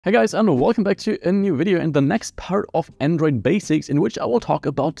Hey guys, and welcome back to a new video in the next part of Android Basics, in which I will talk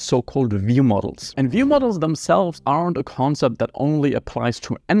about so-called view models. And view models themselves aren't a concept that only applies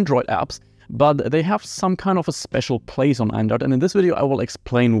to Android apps, but they have some kind of a special place on Android, and in this video I will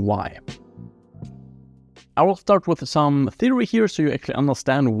explain why. I will start with some theory here so you actually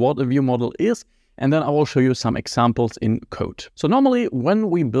understand what a view model is, and then I will show you some examples in code. So normally when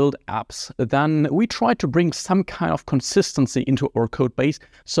we build apps, then we try to bring some kind of consistency into our code base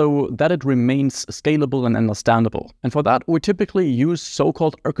so that it remains scalable and understandable. And for that, we typically use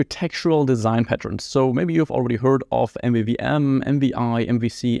so-called architectural design patterns. So maybe you've already heard of MVVM, MVI,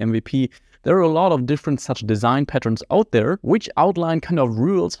 MVC, MVP. There are a lot of different such design patterns out there which outline kind of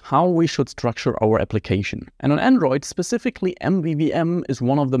rules how we should structure our application. And on Android, specifically MVVM is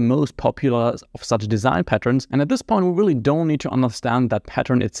one of the most popular of such design patterns, and at this point we really don't need to understand that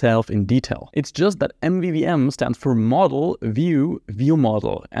pattern itself in detail. It's just that MVVM stands for Model, View, View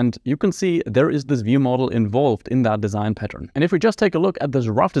Model, and you can see there is this view model involved in that design pattern. And if we just take a look at this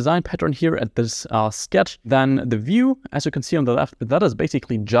rough design pattern here at this sketch, then the view, as you can see on the left, that is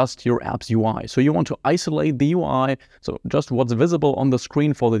basically just your app's UI. So you want to isolate the UI, so just what's visible on the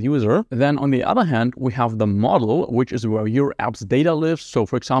screen for the user. Then on the other hand, we have the model, which is where your app's data lives. So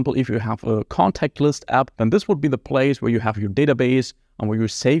for example, if you have a contact list app, then this would be the place where you have your database and where you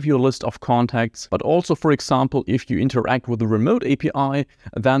save your list of contacts. But also, for example, if you interact with the remote API,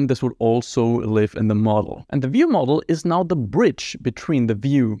 then this would also live in the model. And the view model is now the bridge between the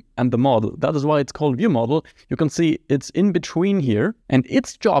view and the model. That is why it's called view model. You can see it's in between here, and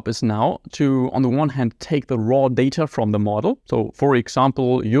its job is now to, on the one hand, take the raw data from the model. So for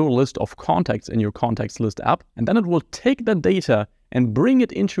example, your list of contacts in your contacts list app, and then it will take that data and bring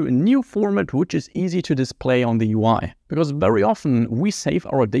it into a new format which is easy to display on the UI. Because very often we save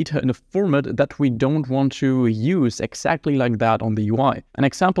our data in a format that we don't want to use exactly like that on the UI. An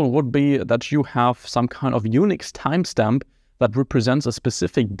example would be that you have some kind of Unix timestamp that represents a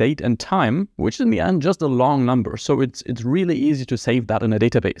specific date and time, which is in the end just a long number. So it's really easy to save that in a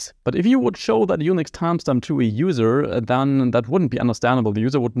database. But if you would show that Unix timestamp to a user, then that wouldn't be understandable. The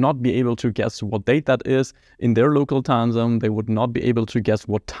user would not be able to guess what date that is in their local time zone. They would not be able to guess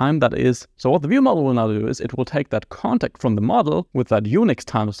what time that is. So what the view model will now do is it will take that contact from the model with that Unix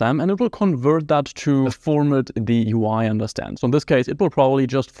timestamp and it will convert that to a format the UI understands. So in this case, it will probably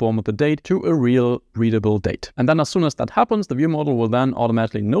just format the date to a real readable date. And then as soon as that happens, the view model will then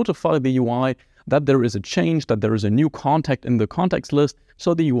automatically notify the UI that there is a change, that there is a new contact in the contacts list,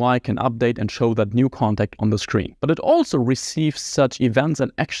 so the UI can update and show that new contact on the screen. But it also receives such events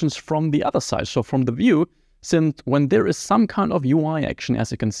and actions from the other side, so from the view, since when there is some kind of UI action, as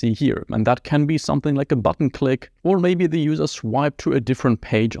you can see here, and that can be something like a button click, or maybe the user swipe to a different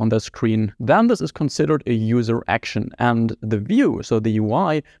page on the screen, then this is considered a user action. And the view, so the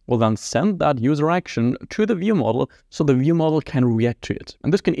UI, will then send that user action to the view model, so the view model can react to it.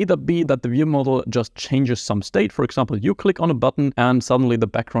 And this can either be that the view model just changes some state. For example, you click on a button and suddenly the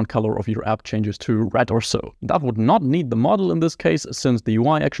background color of your app changes to red or so. That would not need the model in this case, since the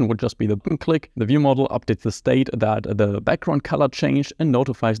UI action would just be the button click. The view model updates the state that the background color changed and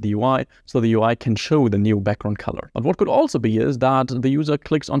notifies the UI, so the UI can show the new background color. But what could also be is that the user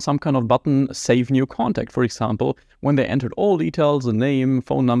clicks on some kind of button, save new contact. For example, when they entered all details, the name,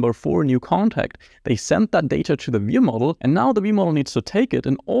 phone number for a new contact, they sent that data to the view model, and now the view model needs to take it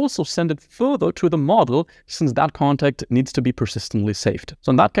and also send it further to the model, since that contact needs to be persistently saved.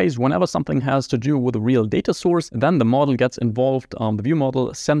 So in that case, whenever something has to do with a real data source, then the model gets involved. The view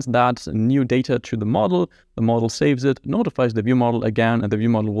model sends that new data to the model saves it, notifies the view model again, and the view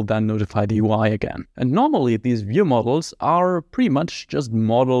model will then notify the UI again. And normally these view models are pretty much just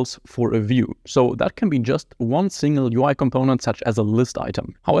models for a view. So that can be just one single UI component, such as a list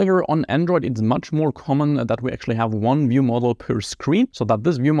item. However, on Android, it's much more common that we actually have one view model per screen, so that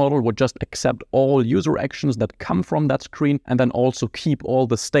this view model would just accept all user actions that come from that screen, and then also keep all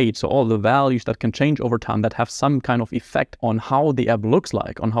the states, so all the values that can change over time that have some kind of effect on how the app looks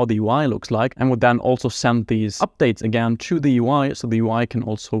like, on how the UI looks like, and would then also send these updates again to the UI, so the UI can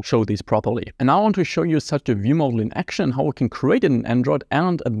also show these properly. And now I want to show you such a view model in action, how we can create it in Android,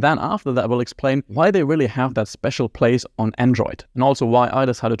 and then after that I will explain why they really have that special place on Android, and also why I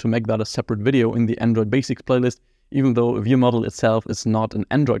decided to make that a separate video in the Android Basics playlist, even though a view model itself is not an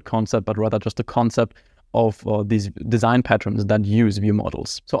Android concept, but rather just a concept of these design patterns that use view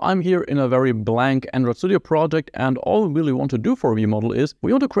models. So I'm here in a very blank Android Studio project, and all we really want to do for a view model is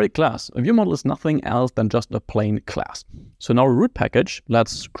we want to create a class. A view model is nothing else than just a plain class. So in our root package,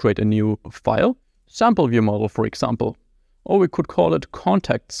 let's create a new file, sample view model, for example. Or we could call it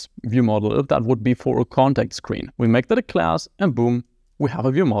contacts view model if that would be for a contact screen. We make that a class, and boom, we have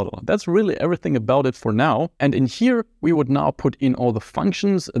a view model. That's really everything about it for now. And in here, we would now put in all the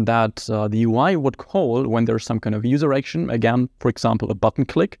functions that the UI would call when there's some kind of user action. Again, for example, a button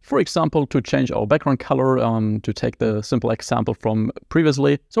click. For example, to change our background color, to take the simple example from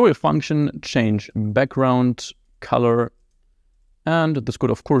previously. So a function change background color. And this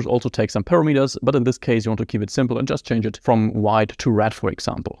could, of course, also take some parameters, but in this case, you want to keep it simple and just change it from white to red, for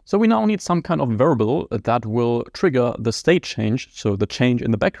example. So we now need some kind of variable that will trigger the state change, so the change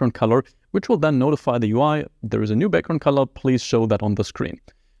in the background color, which will then notify the UI, there is a new background color, please show that on the screen.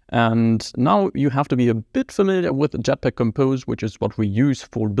 And now you have to be a bit familiar with Jetpack Compose, which is what we use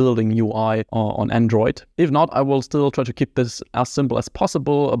for building UI on Android. If not, I will still try to keep this as simple as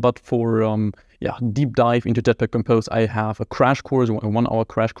possible, but for deep dive into Jetpack Compose, I have a crash course, a 1-hour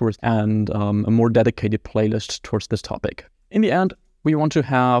crash course, and a more dedicated playlist towards this topic. In the end, we want to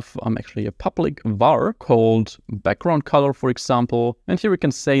have actually a public var called background color, for example. And here we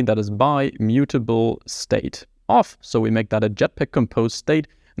can say that is by mutable state off. So we make that a Jetpack Compose state.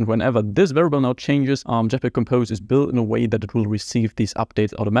 And whenever this variable now changes, Jetpack Compose is built in a way that it will receive these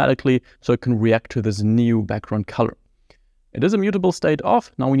updates automatically, so it can react to this new background color. It is a mutable state off.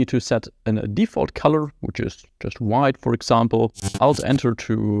 Now we need to set a default color, which is just white, for example. Alt-Enter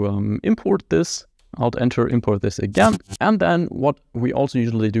to import this. Alt-Enter, import this again. And then what we also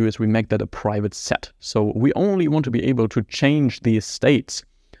usually do is we make that a private set. So we only want to be able to change these states.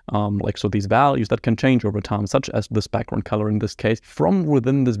 So these values that can change over time, such as this background color in this case, from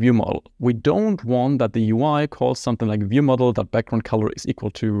within this view model. We don't want that the UI calls something like view model that background color is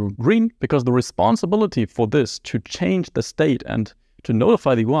equal to green, because the responsibility for this to change the state and to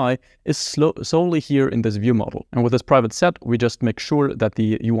notify the UI is solely here in this view model. And with this private set, we just make sure that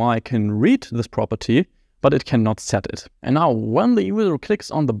the UI can read this property, but it cannot set it. And now when the user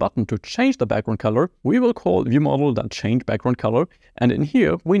clicks on the button to change the background color, we will call ViewModel.change background color. And in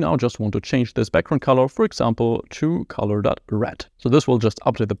here, we now just want to change this background color, for example, to color.red. So this will just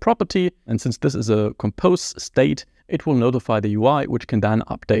update the property. And since this is a compose state, it will notify the UI, which can then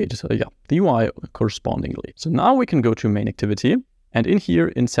update the UI correspondingly. So now we can go to main activity. And in here,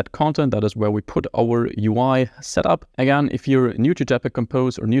 in set content, that is where we put our UI setup. Again, if you're new to Jetpack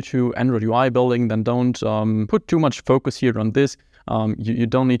Compose or new to Android UI building, then don't put too much focus here on this. You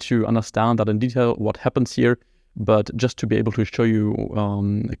don't need to understand that in detail what happens here. But just to be able to show you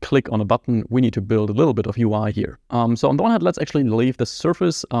a click on a button, we need to build a little bit of UI here. So on the one hand, let's actually leave the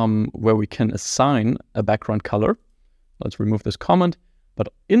surface where we can assign a background color. Let's remove this comment. But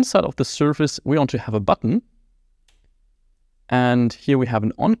inside of the surface, we want to have a button. And here we have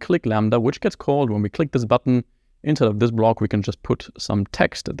an onClick lambda, which gets called when we click this button. Instead of this block, we can just put some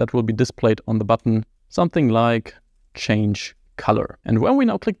text that will be displayed on the button, something like change color. And when we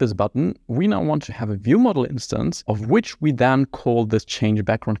now click this button, we now want to have a ViewModel instance of which we then call this change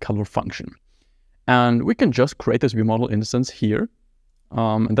background color function. And we can just create this ViewModel instance here.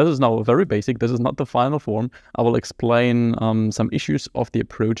 And this is now very basic. This is not the final form. I will explain some issues of the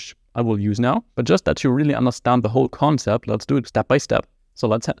approach I will use now. But just that you really understand the whole concept, let's do it step by step. So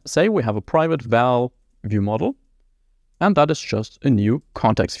let's say we have a private val ViewModel, and that is just a new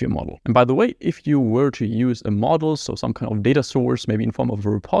context ViewModel. And by the way, if you were to use a model, so some kind of data source, maybe in form of a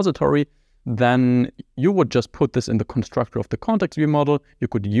repository, then you would just put this in the constructor of the context ViewModel. You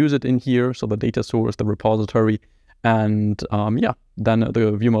could use it in here, so the data source, the repository, and then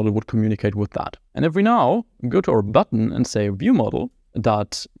the ViewModel would communicate with that. And if we now go to our button and say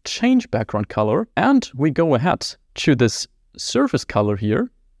ViewModel.change background color, and we go ahead to this surface color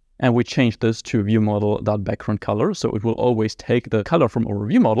here, and we change this to ViewModel.background color, so it will always take the color from our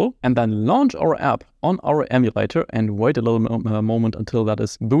ViewModel, and then launch our app on our emulator and wait a little moment until that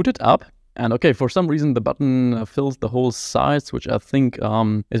is booted up. And okay, for some reason the button fills the whole size, which I think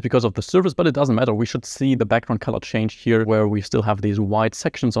is because of the surface, but it doesn't matter. We should see the background color change here, where we still have these white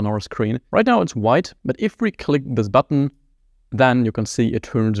sections on our screen. Right now it's white, but if we click this button, then you can see it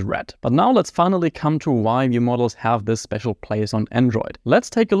turns red. But now let's finally come to why ViewModels have this special place on Android. Let's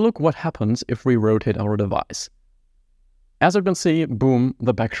take a look what happens if we rotate our device. As you can see, boom,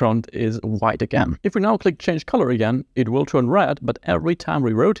 the background is white again. If we now click change color again, it will turn red, but every time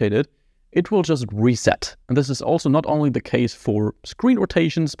we rotate it, it will just reset. And this is also not only the case for screen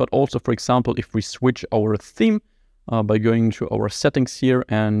rotations, but also, for example, if we switch our theme by going to our settings here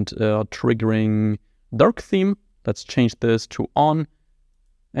and triggering dark theme. Let's change this to on.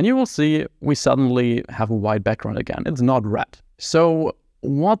 And you will see we suddenly have a white background again. It's not red. So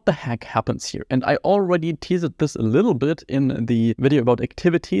what the heck happens here? And I already teased this a little bit in the video about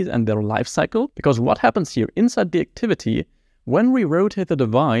activities and their life cycle, because what happens here inside the activity, When we rotate the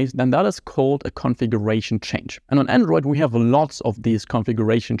device, then that is called a configuration change. And on Android, we have lots of these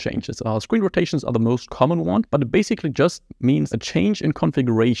configuration changes. Screen rotations are the most common one, but it basically just means a change in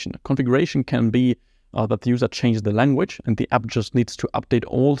configuration. Configuration can be that the user changes the language and the app just needs to update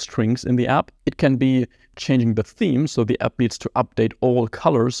all strings in the app. It can be changing the theme, so the app needs to update all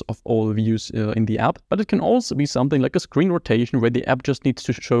colors of all views in the app. But it can also be something like a screen rotation where the app just needs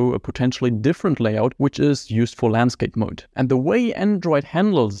to show a potentially different layout, which is used for landscape mode. And the way Android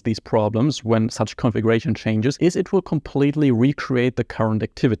handles these problems when such configuration changes is it will completely recreate the current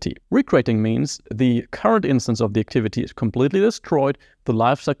activity. Recreating means the current instance of the activity is completely destroyed, the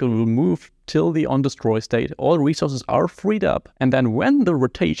lifecycle will move till the on-destroy state, all resources are freed up, and then when the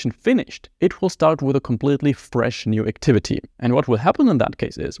rotation finished, it will start with a completely fresh new activity. And what will happen in that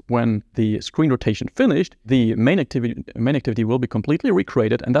case is, when the screen rotation finished, the main activity will be completely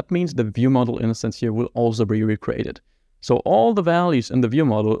recreated, and that means the ViewModel instance here will also be recreated. So all the values in the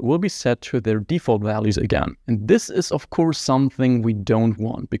ViewModel will be set to their default values again. And this is of course something we don't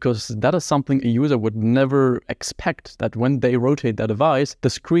want, because that is something a user would never expect, that when they rotate their device,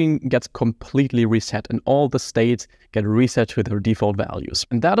 the screen gets completely reset and all the states get reset to their default values.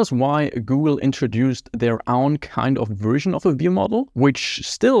 And that is why Google introduced their own kind of version of a ViewModel, which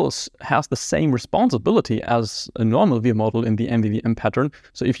still has the same responsibility as a normal ViewModel in the MVVM pattern.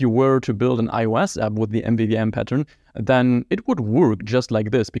 So if you were to build an iOS app with the MVVM pattern, then it would work just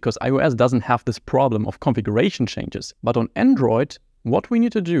like this, because iOS doesn't have this problem of configuration changes. But on Android, what we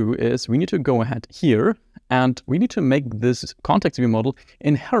need to do is we need to go ahead here and we need to make this context ViewModel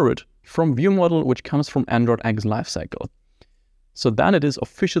inherit from ViewModel, which comes from Android X lifecycle. So then it is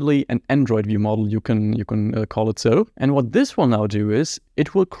officially an Android ViewModel, you can call it so. And what this will now do is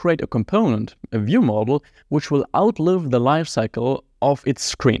it will create a component, a ViewModel, which will outlive the lifecycle of its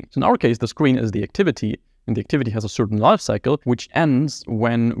screen. So in our case, the screen is the activity, and the activity has a certain life cycle, which ends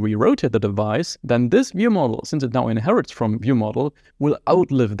when we rotate the device. Then this ViewModel, since it now inherits from ViewModel, will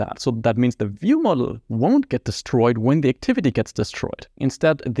outlive that. So that means the ViewModel won't get destroyed when the activity gets destroyed.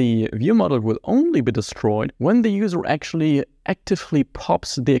 Instead, the ViewModel will only be destroyed when the user actually actively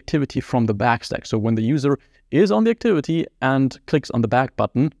pops the activity from the backstack. So when the user is on the activity and clicks on the back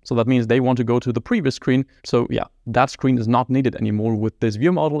button, so that means they want to go to the previous screen. So yeah, that screen is not needed anymore with this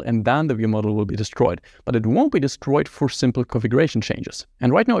ViewModel, and then the ViewModel will be destroyed. But it won't be destroyed for simple configuration changes.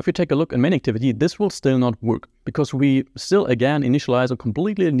 And right now, if you take a look at main activity, this will still not work, because we still again initialize a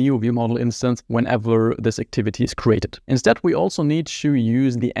completely new ViewModel instance whenever this activity is created. Instead, we also need to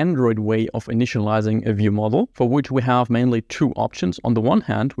use the Android way of initializing a ViewModel, for which we have mainly two options. On the one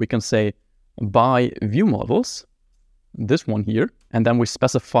hand, we can say by ViewModels, this one here, and then we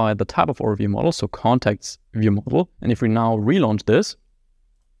specify the type of our ViewModel, so context ViewModel. And if we now relaunch this,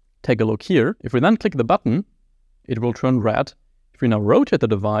 take a look here. If we then click the button, it will turn red. If we now rotate the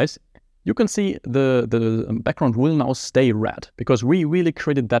device, you can see the background will now stay red, because we really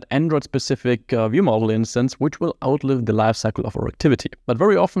created that Android-specific ViewModel instance, which will outlive the lifecycle of our activity. But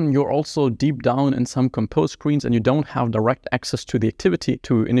very often you're also deep down in some compose screens and you don't have direct access to the activity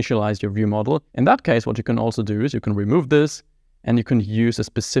to initialize your ViewModel. In that case, what you can also do is you can remove this and you can use a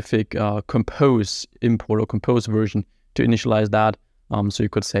specific compose import or compose version to initialize that. So you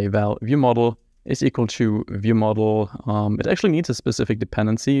could say, well, ViewModel is equal to ViewModel. It actually needs a specific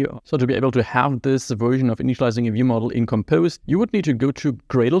dependency. So to be able to have this version of initializing a ViewModel in Compose, you would need to go to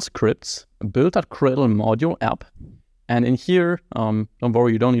Gradle scripts, build that Gradle module app. And in here, don't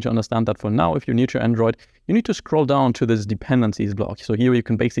worry, you don't need to understand that for now. If you're new to Android, you need to scroll down to this dependencies block. So here you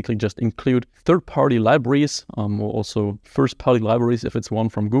can basically just include third-party libraries, or also first-party libraries if it's one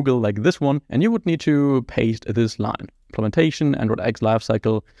from Google, like this one. And you would need to paste this line. Implementation, Android X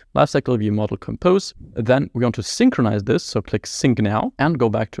lifecycle ViewModel compose. Then we want to synchronize this, so click sync now and go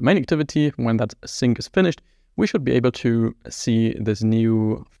back to main activity. When that sync is finished, we should be able to see this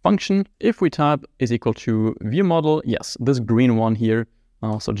new function. If we type is equal to ViewModel, yes, this green one here.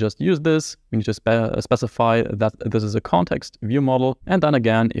 So just use this. We need to specify that this is a context ViewModel. And then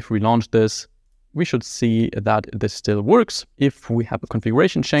again, if we launch this, we should see that this still works. If we have a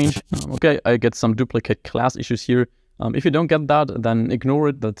configuration change, okay, I get some duplicate class issues here. If you don't get that, then ignore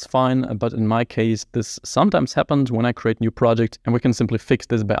it, that's fine. But in my case, this sometimes happens when I create new project, and we can simply fix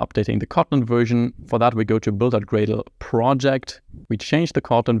this by updating the Kotlin version. For that, we go to build.gradle project. We change the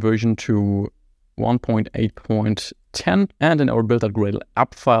Kotlin version to 1.8.10. And in our build.gradle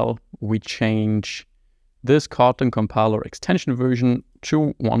app file, we change this Kotlin compiler extension version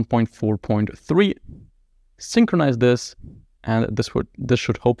to 1.4.3. Synchronize this. And this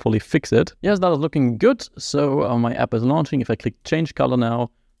should hopefully fix it. Yes, that is looking good. So my app is launching. If I click change color now,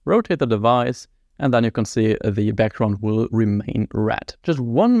 rotate the device, and then you can see the background will remain red. Just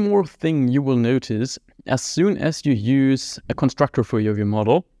one more thing you will notice, as soon as you use a constructor for your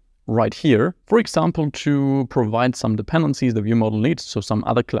ViewModel, right here, for example, to provide some dependencies the ViewModel needs, so some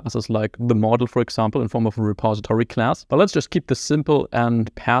other classes like the model, for example, in form of a repository class. But let's just keep this simple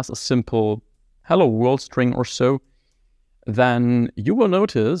and pass a simple hello world string or so. Then you will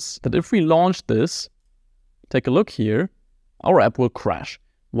notice that if we launch this, take a look here, our app will crash.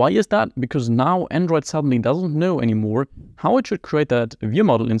 Why is that? Because now Android suddenly doesn't know anymore how it should create that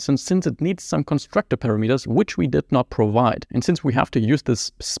ViewModel instance, since it needs some constructor parameters, which we did not provide. And since we have to use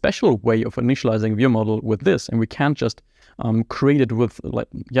this special way of initializing ViewModel with this, and we can't just create it with,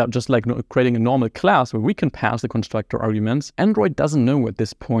 just like creating a normal class where we can pass the constructor arguments, Android doesn't know at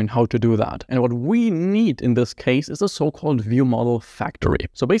this point how to do that. And what we need in this case is a so-called ViewModel factory.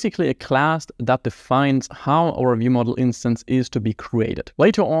 So basically a class that defines how our ViewModel instance is to be created.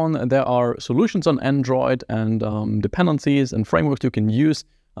 Later on, there are solutions on Android and dependencies and frameworks you can use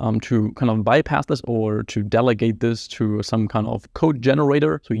to kind of bypass this or to delegate this to some kind of code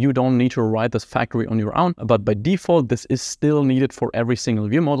generator. So you don't need to write this factory on your own, but by default, this is still needed for every single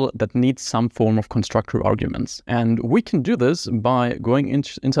ViewModel that needs some form of constructor arguments. And we can do this by going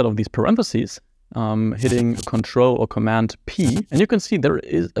inside of these parentheses, hitting Control or Command P, and you can see there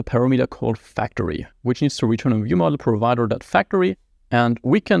is a parameter called factory, which needs to return a ViewModel provider.factory. And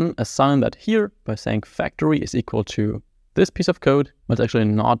we can assign that here by saying factory is equal to this piece of code, but it's actually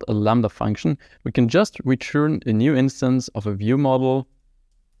not a Lambda function. We can just return a new instance of a ViewModel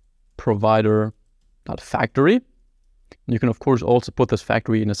provider.factory. You can, of course, also put this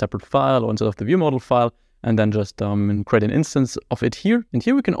factory in a separate file or instead of the ViewModel file, and then just create an instance of it here. And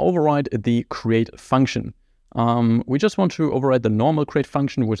here we can override the create function. We just want to override the normal create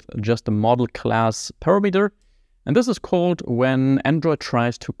function with just a model class parameter. And this is called when Android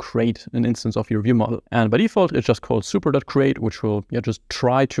tries to create an instance of your ViewModel. And by default, it's just called super.create, which will just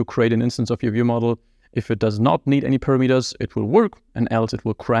try to create an instance of your ViewModel. If it does not need any parameters, it will work, and else it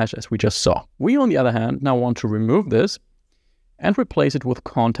will crash, as we just saw. We, on the other hand, now want to remove this and replace it with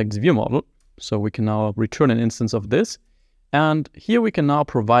context ViewModel. So we can now return an instance of this. And here we can now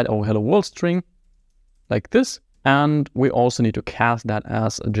provide our hello world string like this. And we also need to cast that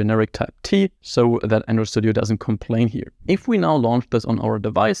as a generic type T so that Android Studio doesn't complain here. If we now launch this on our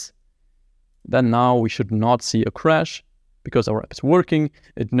device, then now we should not see a crash because our app is working.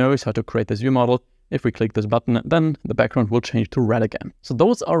 It knows how to create this ViewModel. If we click this button, then the background will change to red again. So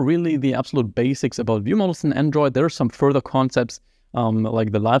those are really the absolute basics about ViewModels in Android. There are some further concepts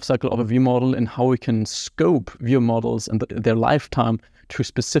like the lifecycle of a ViewModel and how we can scope ViewModels and their lifetime to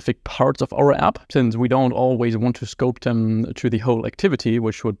specific parts of our app, since we don't always want to scope them to the whole activity,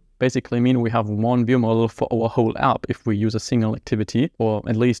 which would basically mean we have one ViewModel for our whole app if we use a single activity, or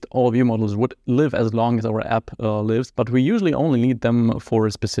at least all ViewModels would live as long as our app lives, but we usually only need them for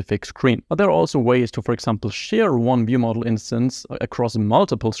a specific screen. But there are also ways to, for example, share one ViewModel instance across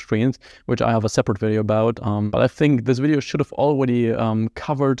multiple screens, which I have a separate video about, but I think this video should have already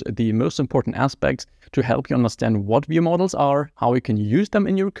covered the most important aspects to help you understand what ViewModels are, how you can use them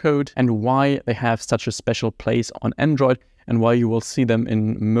in your code, and why they have such a special place on Android, and why you will see them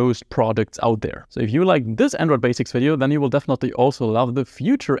in most products out there. So if you like this Android Basics video, then you will definitely also love the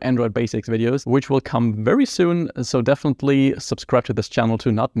future Android Basics videos, which will come very soon. So definitely subscribe to this channel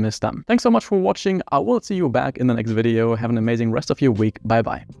to not miss them. Thanks so much for watching. I will see you back in the next video. Have an amazing rest of your week. Bye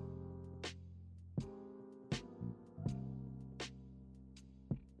bye.